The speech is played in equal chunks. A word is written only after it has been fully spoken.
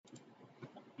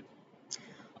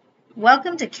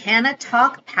Welcome to Canna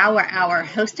Talk Power Hour,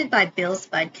 hosted by Bill's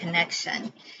Bud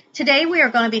Connection. Today we are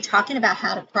going to be talking about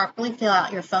how to properly fill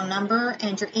out your phone number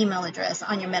and your email address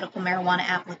on your medical marijuana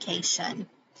application.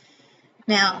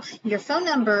 Now, your phone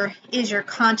number is your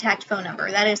contact phone number.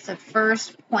 That is the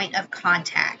first point of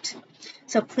contact.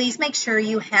 So please make sure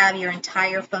you have your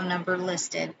entire phone number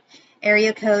listed,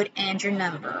 area code, and your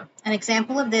number. An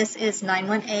example of this is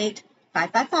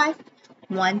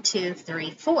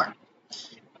 918-555-1234.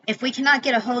 If we cannot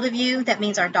get a hold of you, that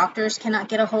means our doctors cannot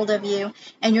get a hold of you,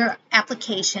 and your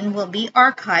application will be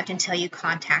archived until you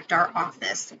contact our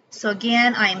office. So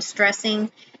again, I am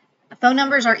stressing, phone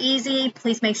numbers are easy.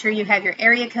 Please make sure you have your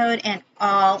area code and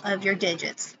all of your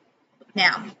digits.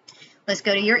 Now, let's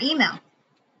go to your email.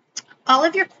 All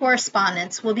of your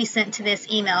correspondence will be sent to this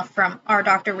email from our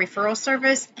doctor referral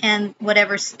service and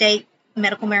whatever state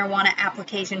medical marijuana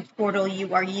application portal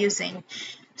you are using.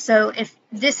 So if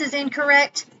this is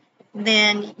incorrect,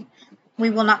 then we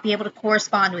will not be able to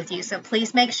correspond with you. So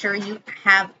please make sure you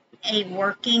have a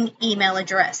working email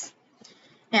address.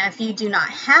 Now, if you do not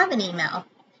have an email,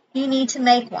 you need to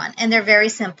make one, and they're very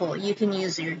simple. You can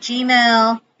use your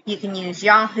Gmail, you can use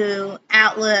Yahoo,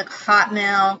 Outlook,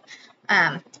 Hotmail,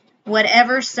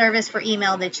 whatever service for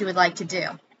email that you would like to do.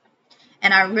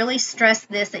 And I really stress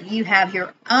this, that you have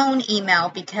your own email,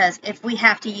 because if we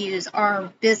have to use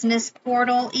our business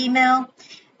portal email,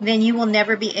 then you will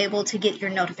never be able to get your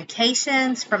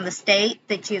notifications from the state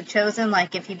that you have chosen,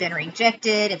 like if you've been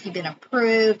rejected, if you've been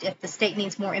approved, if the state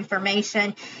needs more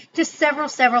information, just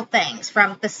several things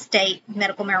from the state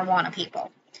medical marijuana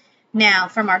people. Now,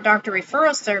 from our doctor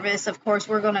referral service, of course,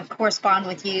 we're going to correspond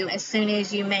with you as soon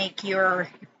as you make your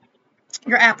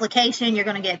application. You're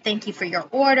going to get thank you for your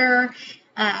order.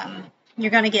 You're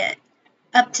going to get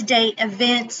up-to-date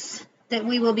events that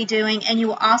we will be doing, and you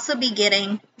will also be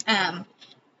getting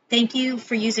thank you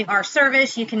for using our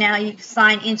service. You can now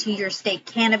sign into your state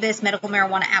cannabis medical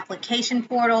marijuana application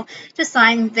portal to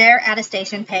sign their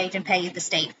attestation page and pay the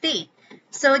state fee.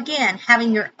 So again,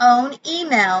 having your own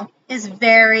email is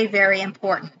very, very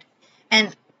important,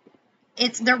 and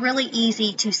they're really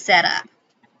easy to set up.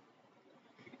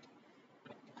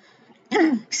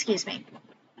 Excuse me.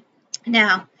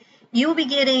 Now, you will be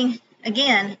getting,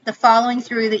 again, the following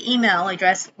through the email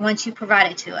address once you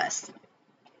provide it to us.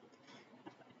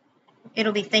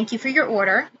 It'll be thank you for your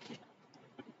order.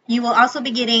 You will also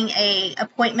be getting a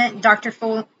appointment doctor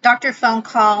phone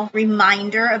call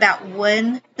reminder about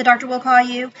when the doctor will call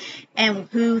you and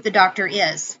who the doctor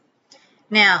is.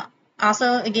 Now,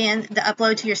 also, again, the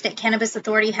upload to your state cannabis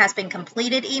authority has been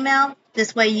completed email.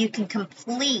 This way you can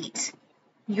complete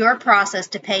your process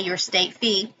to pay your state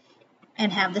fee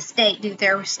and have the state do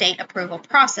their state approval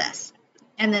process.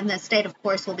 And then the state, of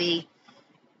course, will be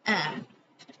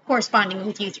corresponding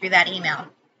with you through that email.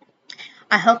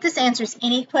 I hope this answers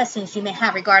any questions you may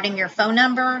have regarding your phone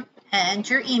number and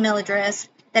your email address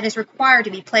that is required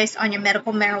to be placed on your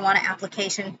medical marijuana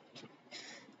application.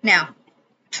 Now,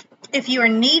 if you are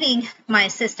needing my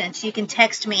assistance, you can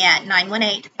text me at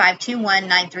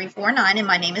 918-521-9349, and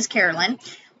my name is Carolyn.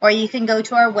 Or you can go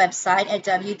to our website at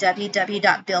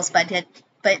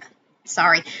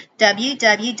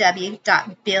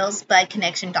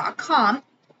www.billsbudconnection.com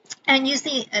and use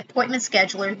the appointment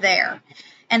scheduler there.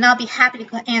 And I will be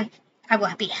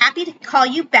happy to call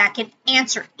you back and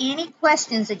answer any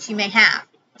questions that you may have.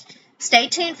 Stay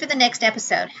tuned for the next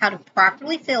episode, how to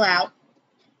properly fill out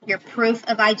your proof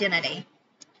of identity.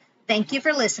 Thank you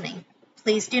for listening.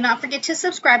 Please do not forget to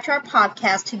subscribe to our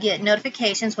podcast to get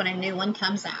notifications when a new one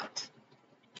comes out.